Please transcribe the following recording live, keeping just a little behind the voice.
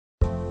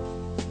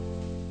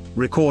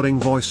Recording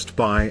voiced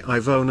by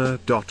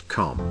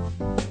Ivona.com.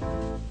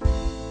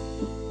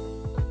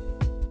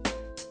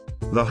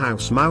 The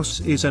house mouse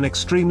is an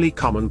extremely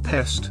common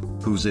pest,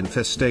 whose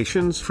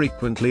infestations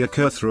frequently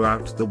occur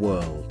throughout the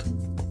world.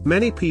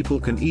 Many people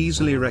can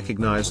easily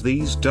recognize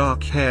these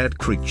dark-haired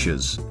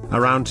creatures,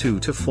 around 2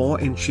 to 4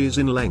 inches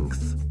in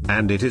length,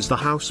 and it is the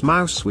house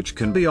mouse which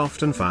can be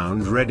often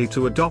found ready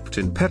to adopt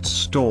in pet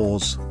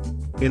stores.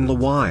 In the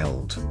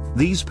wild,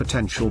 these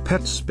potential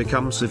pets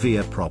become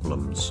severe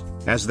problems,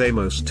 as they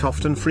most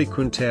often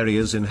frequent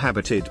areas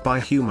inhabited by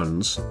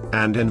humans,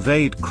 and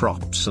invade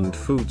crops and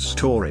food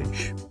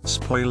storage,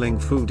 spoiling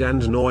food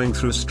and gnawing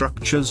through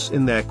structures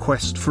in their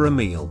quest for a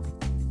meal.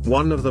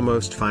 One of the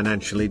most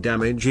financially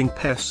damaging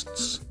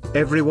pests.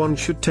 Everyone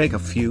should take a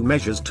few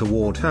measures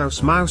toward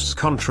house mouse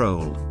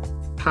control.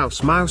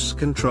 House mouse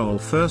control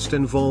first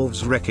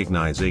involves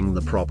recognizing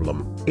the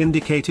problem,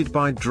 indicated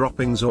by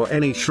droppings or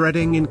any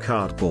shredding in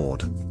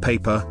cardboard,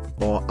 paper,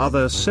 or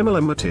other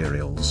similar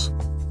materials.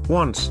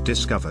 Once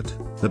discovered,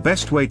 the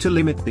best way to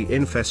limit the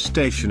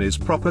infestation is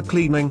proper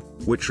cleaning,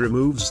 which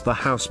removes the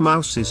house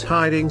mouse's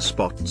hiding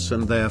spots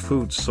and their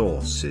food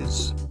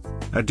sources.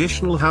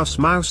 Additional house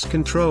mouse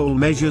control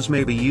measures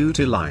may be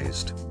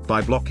utilized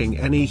by blocking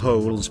any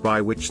holes by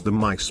which the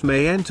mice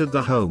may enter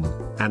the home,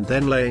 and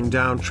then laying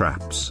down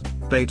traps,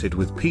 baited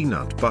with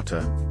peanut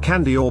butter,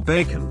 candy or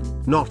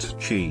bacon, not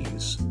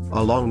cheese,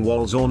 along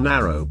walls or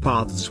narrow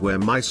paths where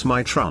mice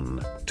might run,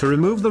 to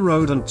remove the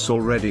rodents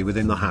already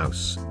within the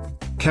house.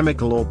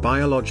 Chemical or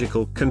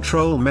biological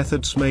control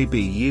methods may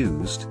be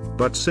used,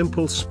 but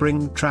simple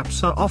spring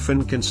traps are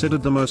often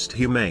considered the most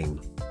humane.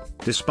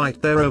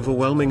 Despite their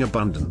overwhelming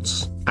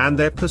abundance, and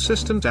their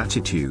persistent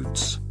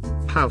attitudes,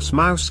 house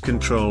mouse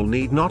control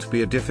need not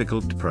be a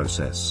difficult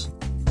process.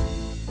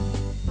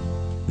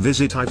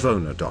 Visit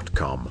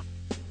Ivona.com.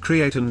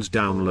 Create and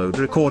download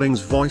recordings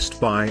voiced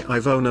by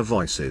Ivona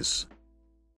Voices.